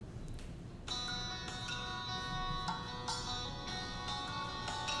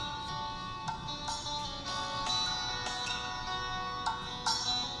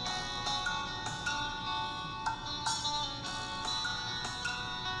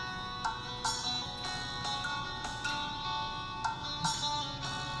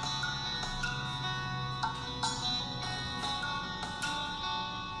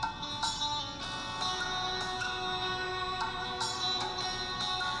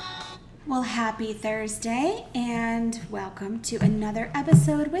Well, happy Thursday and welcome to another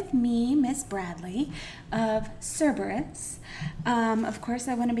episode with me, Miss Bradley of Serberus. Of course,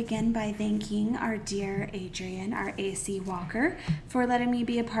 I want to begin by thanking our dear Adrian, our AC Walker, for letting me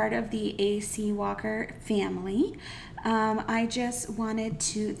be a part of the AC Walker family. I just wanted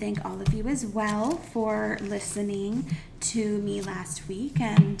to thank all of you as well for listening to me last week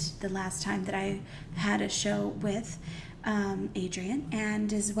and the last time that I had a show with Adrian,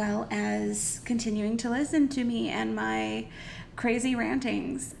 and as well as continuing to listen to me and my crazy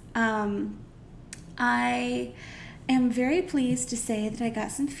rantings. I am very pleased to say that I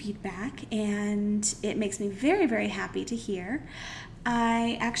got some feedback, and it makes me very, very happy to hear.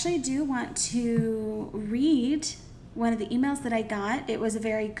 I actually do want to read one of the emails that I got. It was a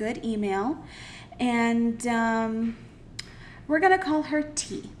very good email, and we're going to call her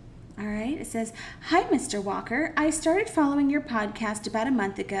T. All right, it says, "Hi, Mr. Walker. I started following your podcast about a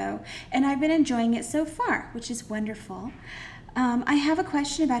month ago, and I've been enjoying it so far, which is wonderful. I have a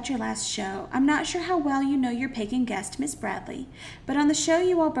question about your last show. I'm not sure how well you know your pagan guest, Miss Bradley, but on the show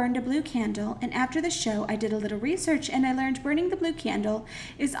you all burned a blue candle, and after the show I did a little research and I learned burning the blue candle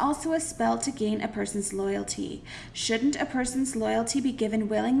is also a spell to gain a person's loyalty. Shouldn't a person's loyalty be given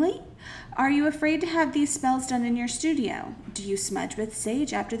willingly? Are you afraid to have these spells done in your studio? Do you smudge with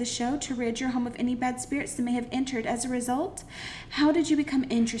sage after the show to rid your home of any bad spirits that may have entered as a result? How did you become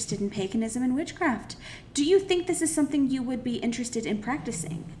interested in paganism and witchcraft? Do you think this is something you would be interested in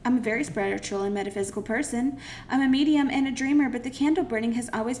practicing? I'm a very spiritual and metaphysical person. I'm a medium and a dreamer, but the candle burning has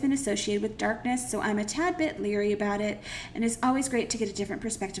always been associated with darkness, so I'm a tad bit leery about it, and it's always great to get a different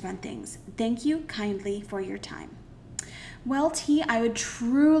perspective on things. Thank you kindly for your time." Well, T, I would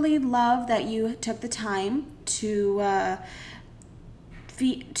truly love that you took the time to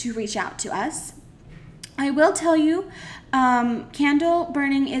reach out to us. I will tell you, candle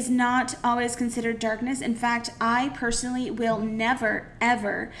burning is not always considered darkness. In fact, I personally will never,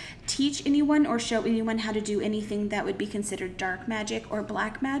 ever teach anyone or show anyone how to do anything that would be considered dark magic or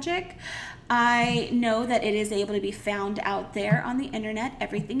black magic. I know that it is able to be found out there on the internet.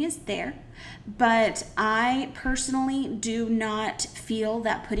 Everything is there. But I personally do not feel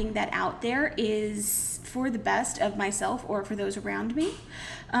that putting that out there is for the best of myself or for those around me.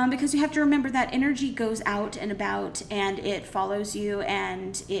 Because you have to remember that energy goes out and about and it follows you,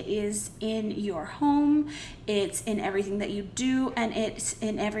 and it is in your home, it's in everything that you do, and it's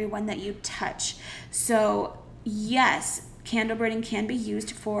in everyone that you touch. So yes, candle burning can be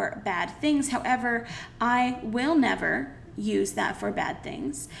used for bad things. However, I will never use that for bad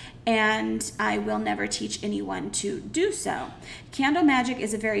things, and I will never teach anyone to do so. Candle magic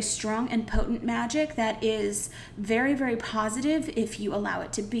is a very strong and potent magic that is very, very positive if you allow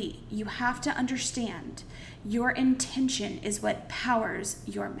it to be. You have to understand your intention is what powers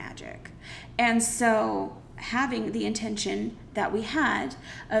your magic. And so having the intention that we had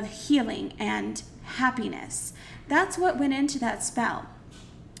of healing and happiness, that's what went into that spell.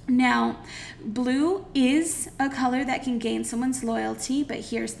 Now, blue is a color that can gain someone's loyalty, but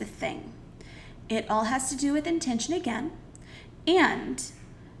here's the thing. It all has to do with intention again, and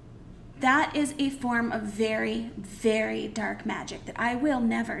that is a form of very, very dark magic that I will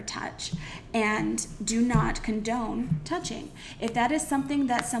never touch and do not condone touching. If that is something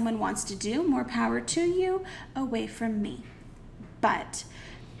that someone wants to do, more power to you, away from me. But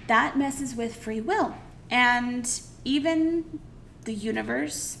that messes with free will, and even the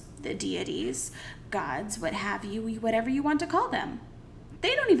universe, the deities, gods, what have you, whatever you want to call them,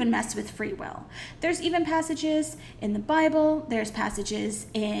 they don't even mess with free will. There's even passages in the Bible, there's passages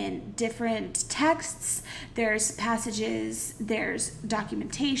in different texts, there's passages, there's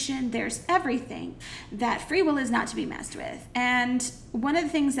documentation, there's everything that free will is not to be messed with. And one of the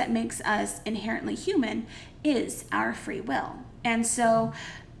things that makes us inherently human is our free will. And so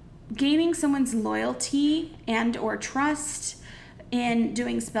gaining someone's loyalty and or trust in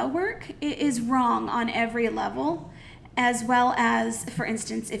doing spell work is wrong on every level, as well as, for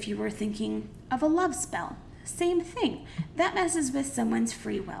instance, if you were thinking of a love spell, same thing. That messes with someone's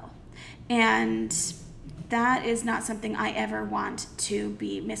free will. And that is not something I ever want to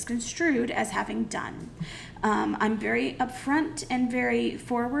be misconstrued as having done. I'm very upfront and very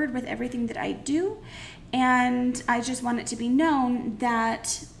forward with everything that I do, and I just want it to be known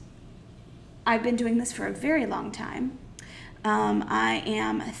that I've been doing this for a very long time. I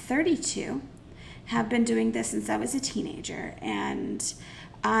am 32, have been doing this since I was a teenager, and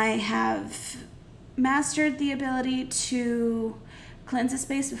I have mastered the ability to cleanse a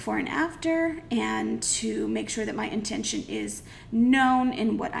space before and after, and to make sure that my intention is known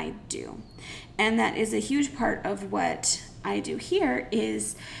in what I do. And that is a huge part of what I do here,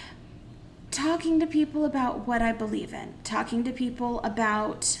 is talking to people about what I believe in, talking to people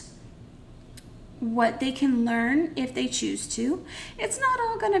about what they can learn if they choose to. It's not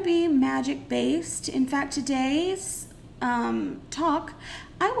all going to be magic based. In fact, today's talk,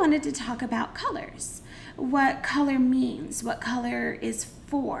 I wanted to talk about colors, what color means, what color is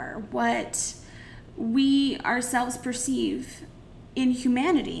for, what we ourselves perceive in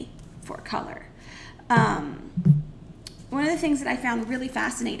humanity for color. One of the things that I found really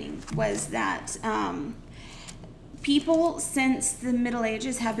fascinating was that people since the Middle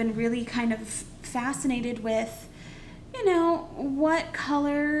Ages have been really kind of fascinated with, what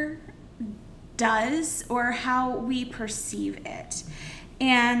color does or how we perceive it.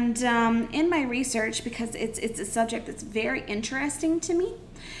 And in my research, because it's a subject that's very interesting to me,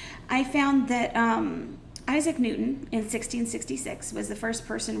 I found that Isaac Newton in 1666 was the first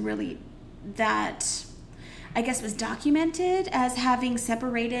person really that I guess was documented as having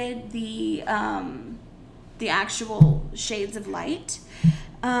separated the actual shades of light.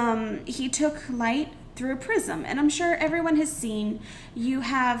 He took light through a prism, and I'm sure everyone has seen, you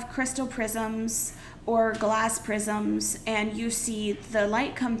have crystal prisms or glass prisms, and you see the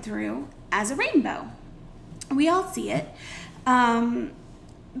light come through as a rainbow. We all see it.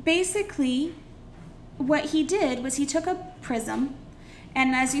 Basically, what he did was he took a prism,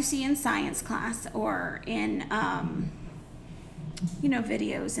 and as you see in science class or in,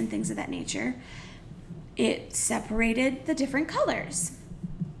 videos and things of that nature, it separated the different colors.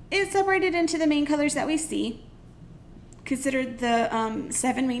 It separated into the main colors that we see, considered the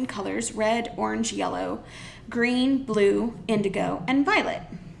 7 main colors: red, orange, yellow, green, blue, indigo, and violet.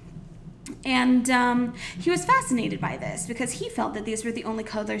 And he was fascinated by this because he felt that these were the only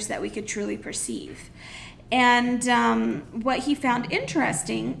colors that we could truly perceive. And what he found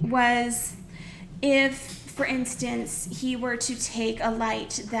interesting was if, for instance, he were to take a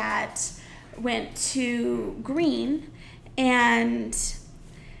light that went to green and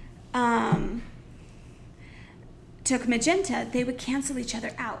took magenta, they would cancel each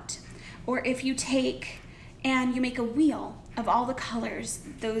other out. Or if you take and you make a wheel of all the colors,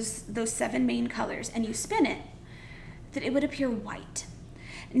 those 7 main colors, and you spin it, that it would appear white.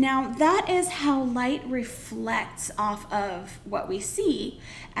 Now, that is how light reflects off of what we see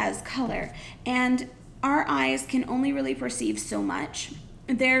as color. And our eyes can only really perceive so much.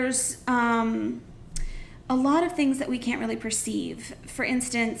 There's a lot of things that we can't really perceive. For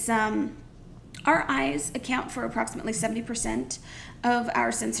instance, our eyes account for approximately 70% of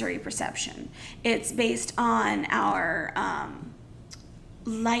our sensory perception. It's based on our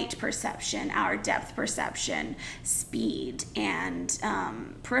light perception, our depth perception, speed, and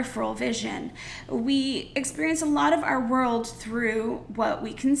peripheral vision. We experience a lot of our world through what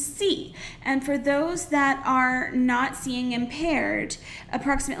we can see. And for those that are not seeing impaired,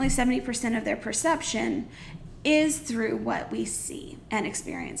 approximately 70% of their perception is through what we see and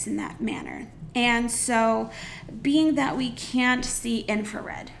experience in that manner. And so, being that we can't see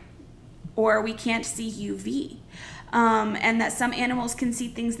infrared or we can't see UV, and that some animals can see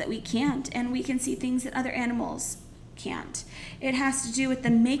things that we can't, and we can see things that other animals can't, it has to do with the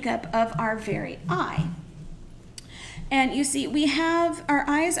makeup of our very eye. And you see, our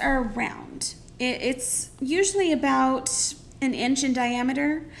eyes are round. It's usually about an inch in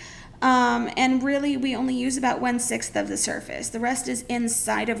diameter. And really, we only use about 1/6 of the surface. The rest is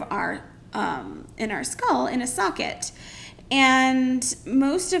inside of our in our skull in a socket. And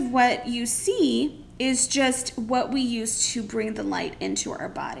most of what you see is just what we use to bring the light into our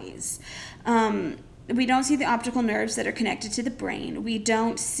bodies. We don't see the optical nerves that are connected to the brain. We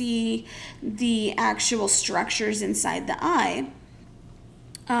don't see the actual structures inside the eye.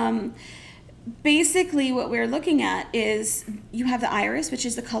 Basically, what we're looking at is you have the iris, which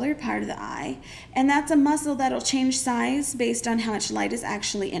is the colored part of the eye, and that's a muscle that'll change size based on how much light is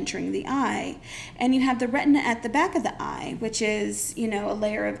actually entering the eye. And you have the retina at the back of the eye, which is, a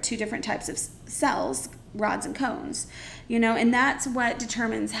layer of 2 different types of cells, rods and cones, and that's what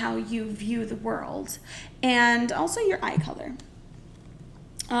determines how you view the world, and also your eye color.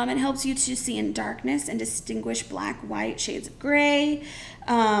 It helps you to see in darkness and distinguish black, white, shades of gray.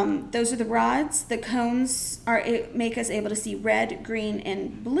 Those are the rods. The cones make us able to see red, green,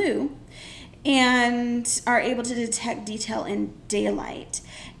 and blue, and are able to detect detail in daylight.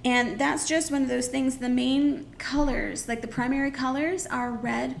 And that's just one of those things. The main colors, like the primary colors, are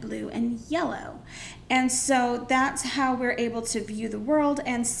red, blue, and yellow. And so that's how we're able to view the world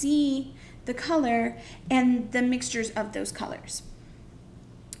and see the color and the mixtures of those colors.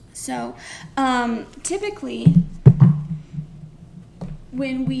 So typically,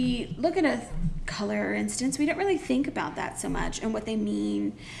 when we look at a color instance, we don't really think about that so much and what they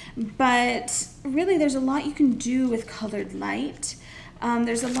mean. But really, there's a lot you can do with colored light.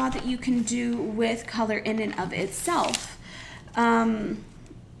 There's a lot that you can do with color in and of itself. For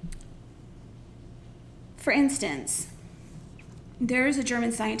instance, there's a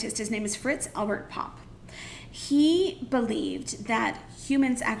German scientist, his name is Fritz Albert Popp. He believed that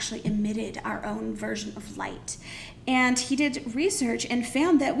humans actually emitted our own version of light. And he did research and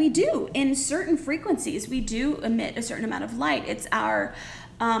found that we do. In certain frequencies, we do emit a certain amount of light. It's our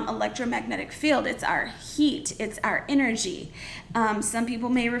electromagnetic field, it's our heat, it's our energy. Some people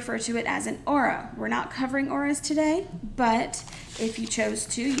may refer to it as an aura. We're not covering auras today, but if you chose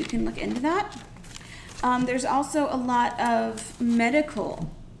to, you can look into that. There's also a lot of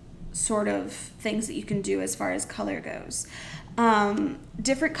medical sort of things that you can do as far as color goes.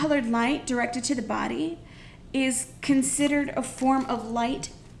 Different colored light directed to the body is considered a form of light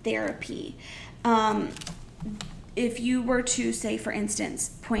therapy. If you were to, say, for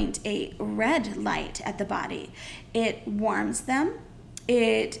instance, point a red light at the body, it warms them.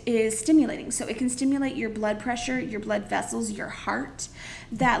 It is stimulating. So it can stimulate your blood pressure, your blood vessels, your heart.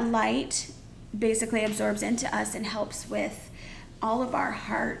 That light basically absorbs into us and helps with all of our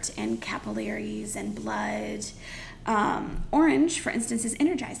heart and capillaries and blood. Orange, for instance, is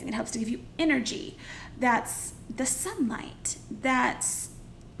energizing. It helps to give you energy. That's the sunlight. That's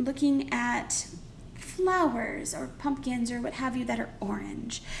looking at flowers or pumpkins or what have you that are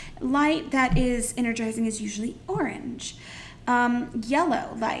orange. Light that is energizing is usually orange.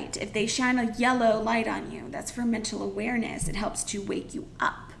 Yellow light, if they shine a yellow light on you, that's for mental awareness. It helps to wake you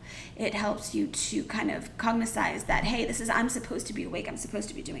up. It helps you to kind of cognize that, hey, I'm supposed to be awake. I'm supposed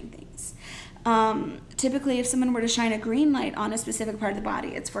to be doing things. Typically, if someone were to shine a green light on a specific part of the body,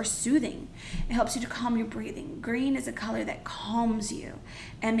 it's for soothing. It helps you to calm your breathing. Green is a color that calms you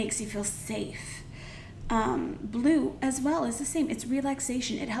and makes you feel safe. Blue as well is the same. It's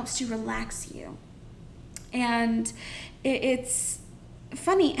relaxation. It helps to relax you. And it's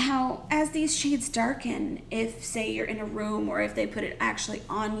funny how as these shades darken, if say you're in a room or if they put it actually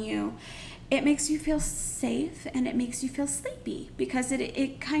on you, it makes you feel safe and it makes you feel sleepy because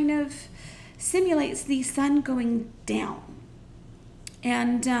it kind of simulates the sun going down.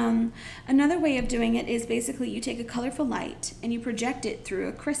 And another way of doing it is basically you take a colorful light and you project it through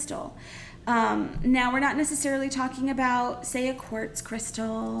a crystal. Now, we're not necessarily talking about, say, a quartz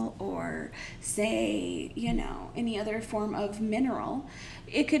crystal or, say, any other form of mineral.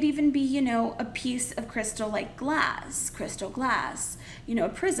 It could even be, a piece of crystal like crystal glass. A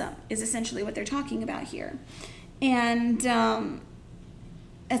prism is essentially what they're talking about here. And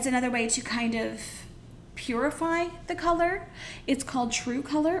that's another way to kind of purify the color. It's called true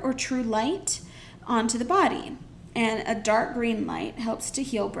color or true light onto the body. And a dark green light helps to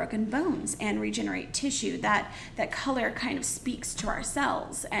heal broken bones and regenerate tissue. That color kind of speaks to our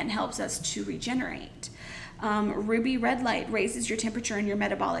cells and helps us to regenerate. Ruby red light raises your temperature and your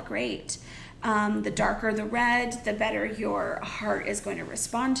metabolic rate. The darker the red, the better your heart is going to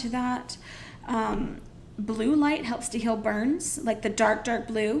respond to that. Blue light helps to heal burns, like the dark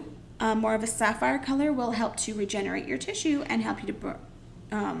blue. More of a sapphire color will help to regenerate your tissue and help you to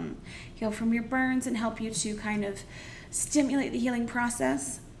heal from your burns and help you to kind of stimulate the healing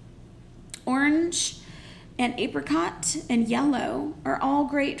process. Orange and apricot and yellow are all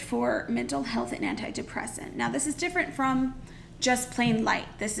great for mental health and antidepressant. Now, this is different from just plain light.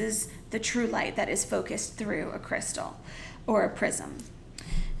 This is the true light that is focused through a crystal or a prism.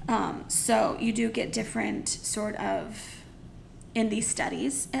 So you do get different sort of, in these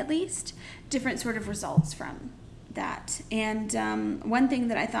studies at least, different sort of results from that. And one thing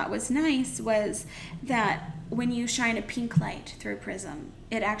that I thought was nice was that when you shine a pink light through a prism,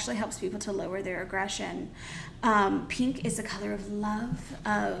 it actually helps people to lower their aggression. Pink is a color of love,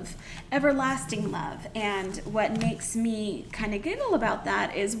 of everlasting love. And what makes me kind of giggle about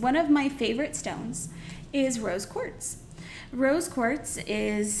that is one of my favorite stones is rose quartz. Rose quartz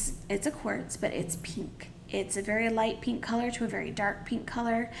it's a quartz, but it's pink. It's a very light pink color to a very dark pink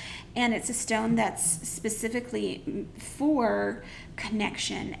color, and it's a stone that's specifically for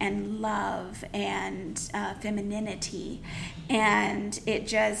connection and love and femininity, and it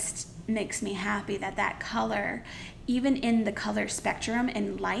just makes me happy that color, even in the color spectrum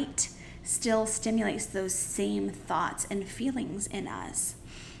and light, still stimulates those same thoughts and feelings in us,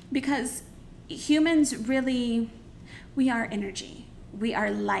 because humans really, we are energy. We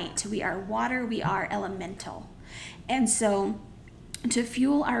are light, we are water, we are elemental. And so to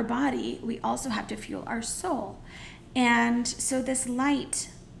fuel our body, we also have to fuel our soul. And so this light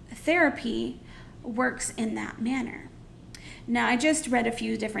therapy works in that manner. Now, I just read a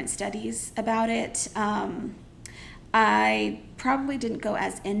few different studies about it. I probably didn't go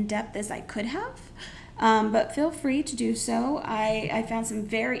as in-depth as I could have, but feel free to do so. I found some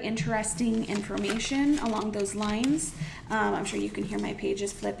very interesting information along those lines. I'm sure you can hear my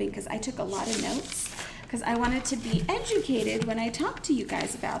pages flipping because I took a lot of notes because I wanted to be educated when I talk to you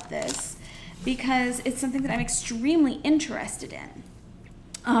guys about this, because it's something that I'm extremely interested in.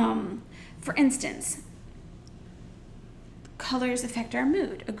 For instance, colors affect our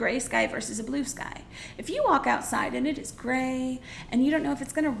mood. A gray sky versus a blue sky. If you walk outside and it is gray and you don't know if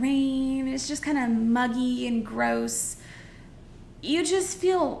it's going to rain, it's just kind of muggy and gross, you just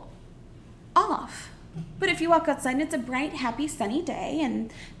feel off. But if you walk outside and it's a bright, happy, sunny day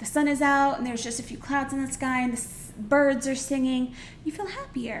and the sun is out and there's just a few clouds in the sky and the birds are singing, you feel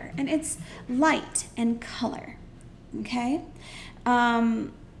happier. And it's light and color. Okay?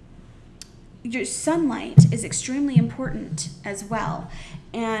 Your sunlight is extremely important as well.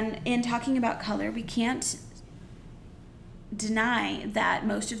 And in talking about color, we can't deny that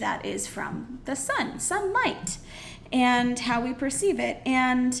most of that is from the sunlight, and how we perceive it.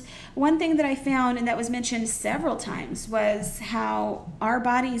 And one thing that I found, and that was mentioned several times, was how our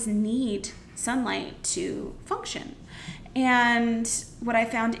bodies need sunlight to function. And what I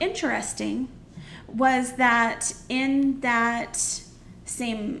found interesting was that in that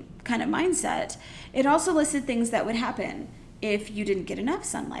same kind of mindset, it also listed things that would happen if you didn't get enough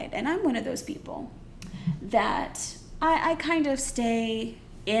sunlight. And I'm one of those people that I kind of stay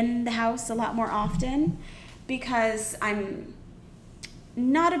in the house a lot more often because I'm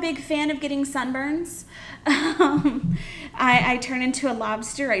not a big fan of getting sunburns. I turn into a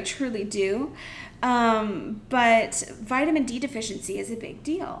lobster, I truly do. But vitamin D deficiency is a big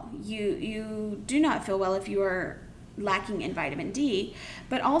deal. You do not feel well if you are lacking in vitamin D,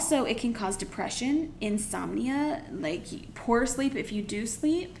 but also it can cause depression, insomnia, like poor sleep if you do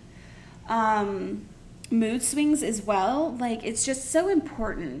sleep, mood swings as well. Like, it's just so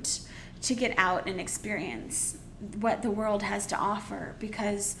important to get out and experience what the world has to offer,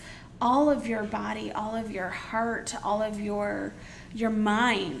 because all of your body, all of your heart, all of your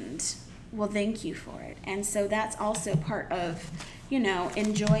mind will thank you for it. And so that's also part of,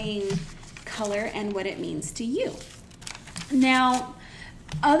 enjoying color and what it means to you. Now,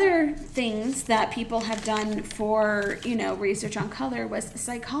 other things that people have done for, research on color was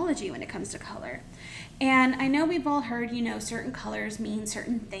psychology when it comes to color. And I know we've all heard, certain colors mean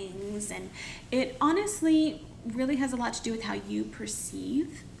certain things, and it honestly really has a lot to do with how you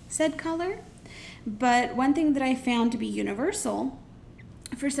perceive said color. But one thing that I found to be universal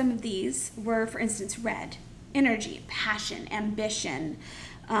for some of these were, for instance, red: energy, passion, ambition,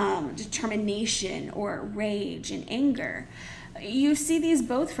 determination, or rage and anger. You see these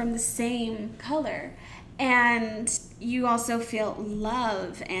both from the same color, and you also feel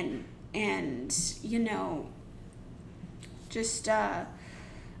love and just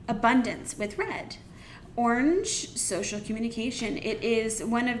abundance with red. Orange, social communication. It is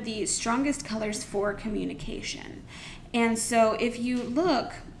one of the strongest colors for communication. And so if you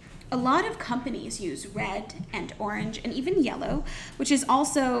look, a lot of companies use red and orange and even yellow, which is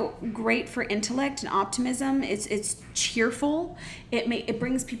also great for intellect and optimism. It's cheerful. It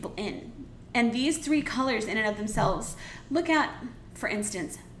brings people in. And these three colors in and of themselves, look at, for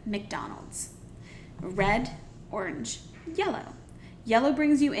instance, McDonald's. Red, orange, yellow. Yellow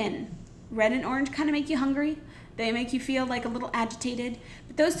brings you in. Red and orange kind of make you hungry. They make you feel like a little agitated.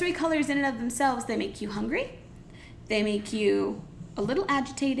 But those three colors in and of themselves, they make you hungry. They make you a little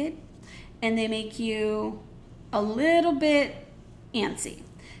agitated, and they make you a little bit antsy.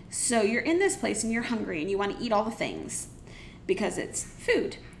 So you're in this place and you're hungry and you want to eat all the things because it's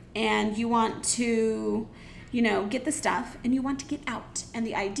food, and you want to, get the stuff, and you want to get out. And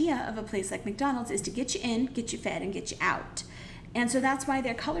the idea of a place like McDonald's is to get you in, get you fed, and get you out. And so that's why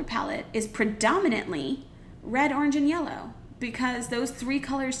their color palette is predominantly red, orange, and yellow, because those three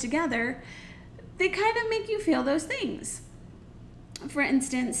colors together, they kind of make you feel those things. For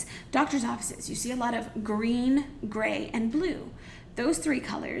instance, doctor's offices, you see a lot of green, gray, and blue. Those three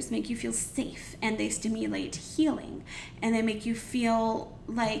colors make you feel safe, and they stimulate healing, and they make you feel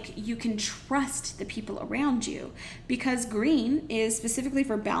like you can trust the people around you, because green is specifically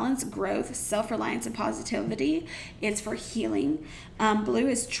for balance, growth, self-reliance, and positivity. It's for healing. Blue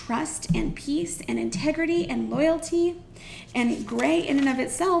is trust and peace and integrity and loyalty. And gray in and of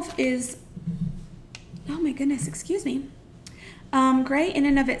itself is, oh my goodness, excuse me. Gray in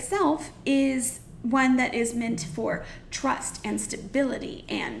and of itself is one that is meant for trust and stability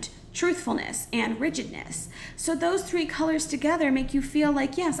and truthfulness and rigidness. So those three colors together make you feel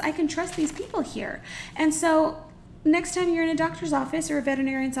like, yes, I can trust these people here. And so next time you're in a doctor's office or a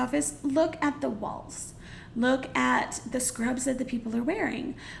veterinarian's office, look at the walls. Look at the scrubs that the people are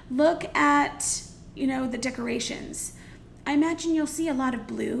wearing. Look at, the decorations. I imagine you'll see a lot of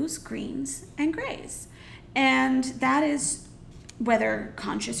blues, greens, and grays. And that is, whether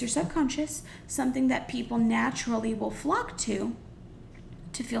conscious or subconscious, something that people naturally will flock to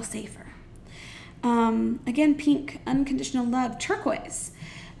feel safer. Again, pink, unconditional love. Turquoise.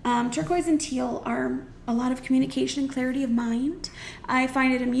 Turquoise and teal are a lot of communication and clarity of mind. I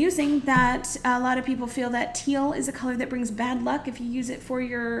find it amusing that a lot of people feel that teal is a color that brings bad luck if you use it for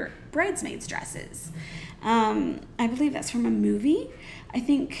your bridesmaids' dresses. I believe that's from a movie. I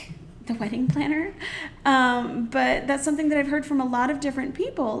think The Wedding Planner. But that's something that I've heard from a lot of different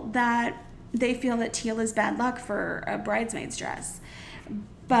people, that they feel that teal is bad luck for a bridesmaid's dress.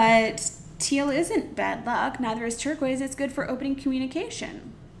 But teal isn't bad luck. Neither is turquoise. It's good for opening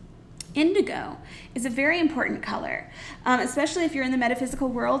communication. Indigo is a very important color, especially if you're in the metaphysical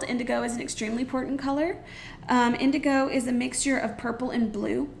world. Indigo is an extremely important color. Indigo is a mixture of purple and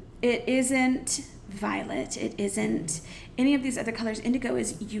blue. It isn't violet. It isn't any of these other colors. Indigo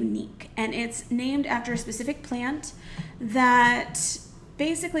is unique, and it's named after a specific plant that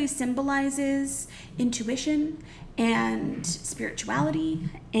basically symbolizes intuition and spirituality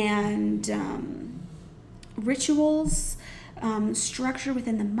and rituals. Structure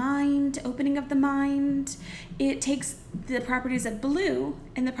within the mind, opening of the mind. It takes the properties of blue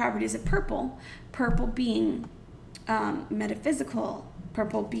and the properties of purple being metaphysical,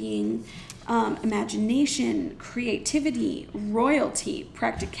 purple being imagination, creativity, royalty,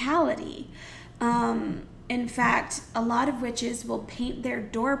 practicality. In fact, a lot of witches will paint their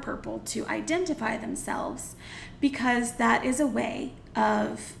door purple to identify themselves, because that is a way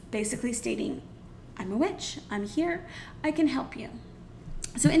of basically stating, I'm a witch, I'm here, I can help you.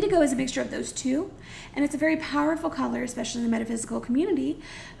 So indigo is a mixture of those two, and it's a very powerful color, especially in the metaphysical community,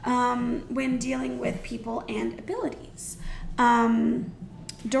 when dealing with people and abilities.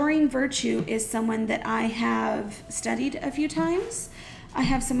 Doreen Virtue is someone that I have studied a few times. I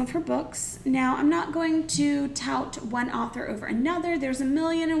have some of her books. Now, I'm not going to tout one author over another. There's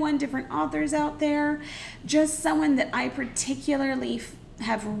 1,000,001 different authors out there. Just someone that I particularly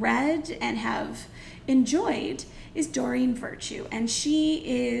have read and have enjoyed is Doreen Virtue, and she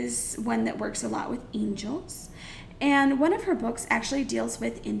is one that works a lot with angels, and one of her books actually deals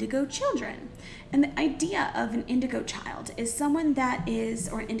with indigo children. And the idea of an indigo child is someone that is,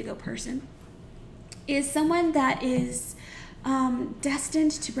 or an indigo person, is someone that is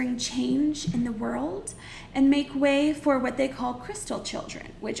destined to bring change in the world and make way for what they call crystal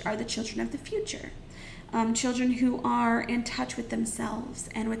children, which are the children of the future. Children who are in touch with themselves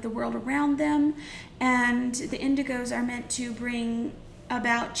and with the world around them. And the indigos are meant to bring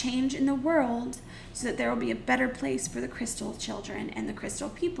about change in the world so that there will be a better place for the crystal children and the crystal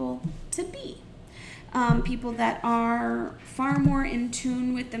people to be. People that are far more in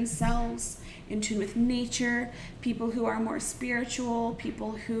tune with themselves, in tune with nature, people who are more spiritual,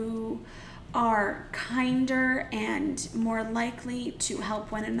 people who are kinder and more likely to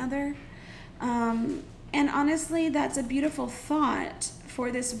help one another. And honestly, that's a beautiful thought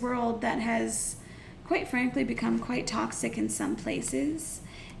for this world that has, quite frankly, become quite toxic in some places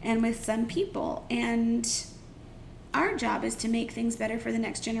and with some people. And our job is to make things better for the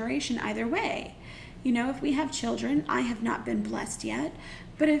next generation either way. If we have children, I have not been blessed yet,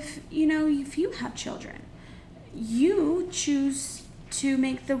 but if you have children, you choose to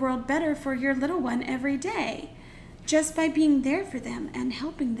make the world better for your little one every day, just by being there for them and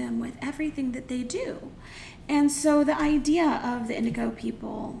helping them with everything that they do. And so the idea of the indigo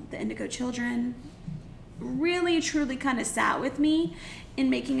people, the indigo children, really truly kind of sat with me in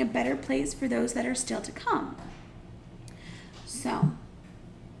making a better place for those that are still to come. So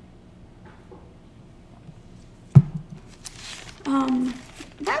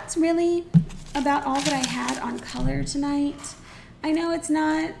that's really about all that I had on color tonight. I know it's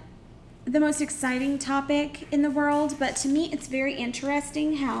not the most exciting topic in the world, but to me it's very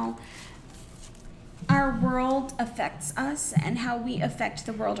interesting how our world affects us and how we affect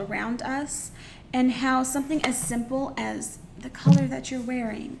the world around us, and how something as simple as the color that you're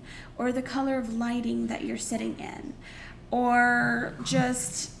wearing or the color of lighting that you're sitting in or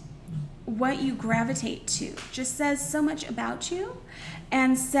just what you gravitate to just says so much about you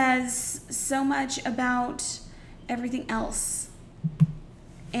and says so much about everything else.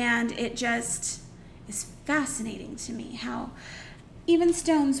 And it just is fascinating to me how even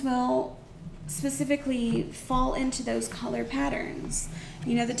stones will specifically fall into those color patterns.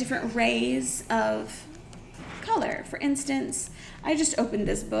 The different rays of color. For instance, I just opened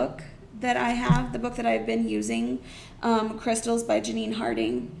this book that I have, the book that I've been using, Crystals by Janine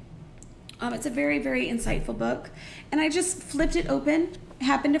Harding. It's a very, very insightful book. And I just flipped it open,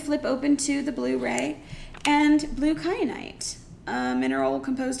 happened to flip open to the Blu-ray, and blue kyanite, mineral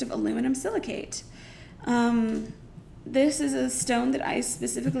composed of aluminum silicate. This is a stone that I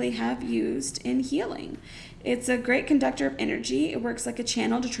specifically have used in healing. It's a great conductor of energy. It works like a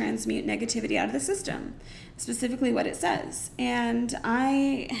channel to transmute negativity out of the system, specifically what it says. And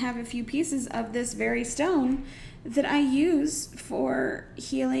I have a few pieces of this very stone that I use for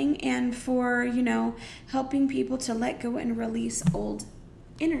healing and for, helping people to let go and release old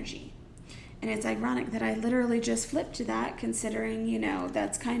energy. And it's ironic that I literally just flipped to that, considering,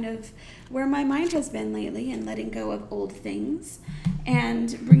 that's kind of where my mind has been lately, and letting go of old things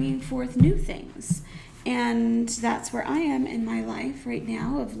and bringing forth new things. And that's where I am in my life right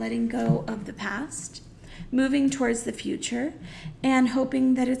now, of letting go of the past, moving towards the future, and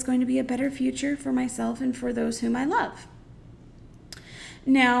hoping that it's going to be a better future for myself and for those whom I love.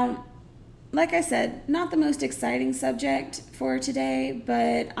 Now, like I said, not the most exciting subject for today,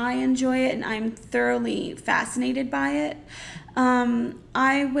 but I enjoy it and I'm thoroughly fascinated by it.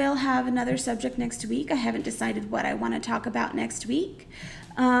 I will have another subject next week. I haven't decided what I want to talk about next week.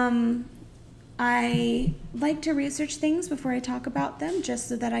 I like to research things before I talk about them, just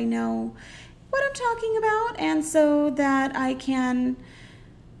so that I know what I'm talking about, and so that I can,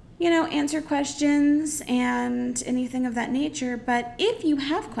 answer questions and anything of that nature. But if you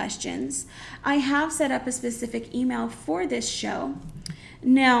have questions, I have set up a specific email for this show.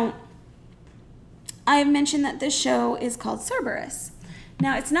 Now, I've mentioned that this show is called Serberus.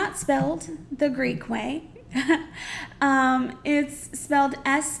 Now, it's not spelled the Greek way. It's spelled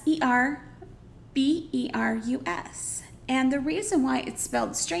Serberus. And the reason why it's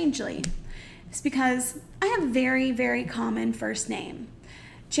spelled strangely is because I have a very, very common first name.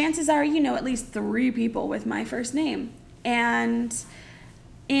 Chances are at least 3 people with my first name. And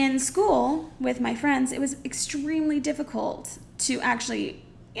in school with my friends, it was extremely difficult to actually,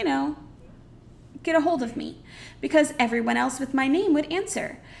 get a hold of me, because everyone else with my name would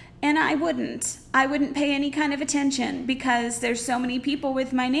answer. And I wouldn't pay any kind of attention, because there's so many people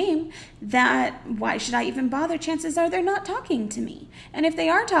with my name that why should I even bother? Chances are they're not talking to me. And if they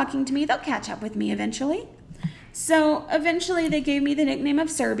are talking to me, they'll catch up with me eventually. So eventually they gave me the nickname of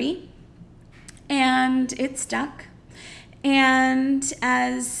Serby, and it stuck. And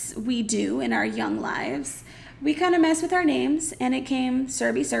as we do in our young lives, we kind of mess with our names, and it came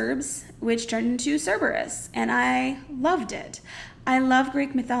Serby Serbs, which turned into Serberus, and I loved it. I love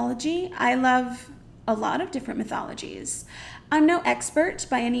Greek mythology. I love a lot of different mythologies. I'm no expert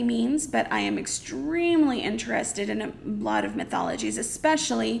by any means, but I am extremely interested in a lot of mythologies,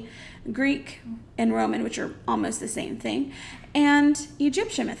 especially Greek and Roman, which are almost the same thing, and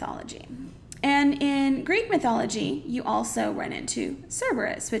Egyptian mythology. And in Greek mythology, you also run into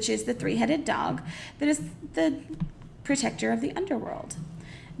Serberus, which is the 3-headed dog that is the protector of the underworld.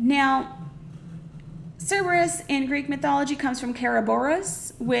 Now, Serberus in Greek mythology comes from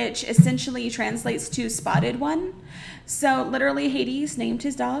Karaboros, which essentially translates to spotted one. So literally Hades named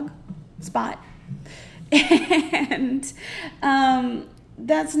his dog Spot. And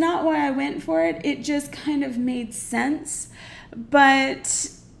that's not why I went for it. It just kind of made sense.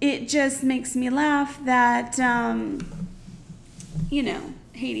 But it just makes me laugh that,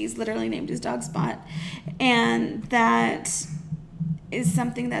 Hades literally named his dog Spot. And that is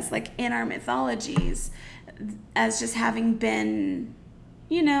something that's like in our mythologies as just having been,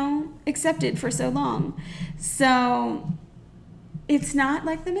 accepted for so long. So it's not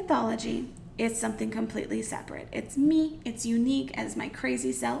like the mythology. It's something completely separate. It's me. It's unique as my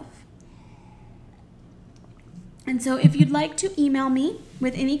crazy self. And so if you'd like to email me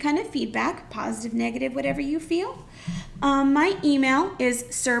with any kind of feedback, positive, negative, whatever you feel, my email is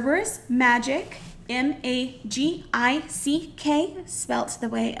cerberusmagic, Magick, spelt the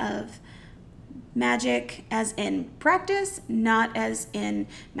way of magic as in practice, not as in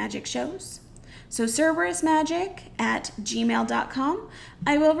magic shows. So cerberusmagic@gmail.com.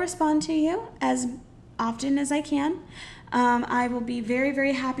 I will respond to you as often as I can. I will be very,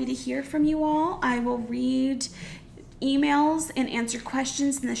 very happy to hear from you all. I will read emails and answer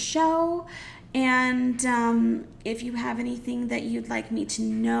questions in the show. And if you have anything that you'd like me to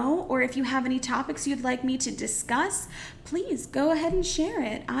know, or if you have any topics you'd like me to discuss, please go ahead and share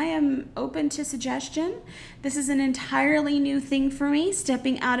it. I am open to suggestion. This is an entirely new thing for me,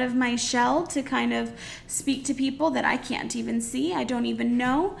 stepping out of my shell to kind of speak to people that I can't even see, I don't even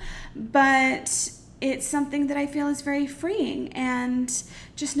know. But it's something that I feel is very freeing. And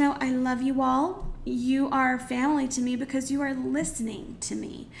just know I love you all. You are family to me because you are listening to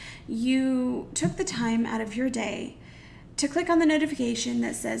me. You took the time out of your day to click on the notification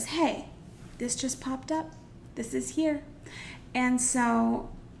that says, hey, this just popped up. This is here. And so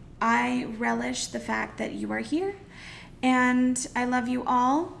I relish the fact that you are here. And I love you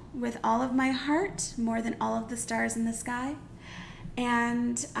all with all of my heart, more than all of the stars in the sky.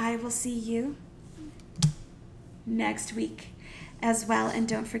 And I will see you next week as well. And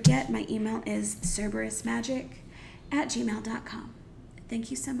don't forget, my email is serberusmagic@gmail.com. Thank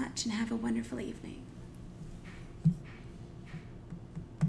you so much and have a wonderful evening.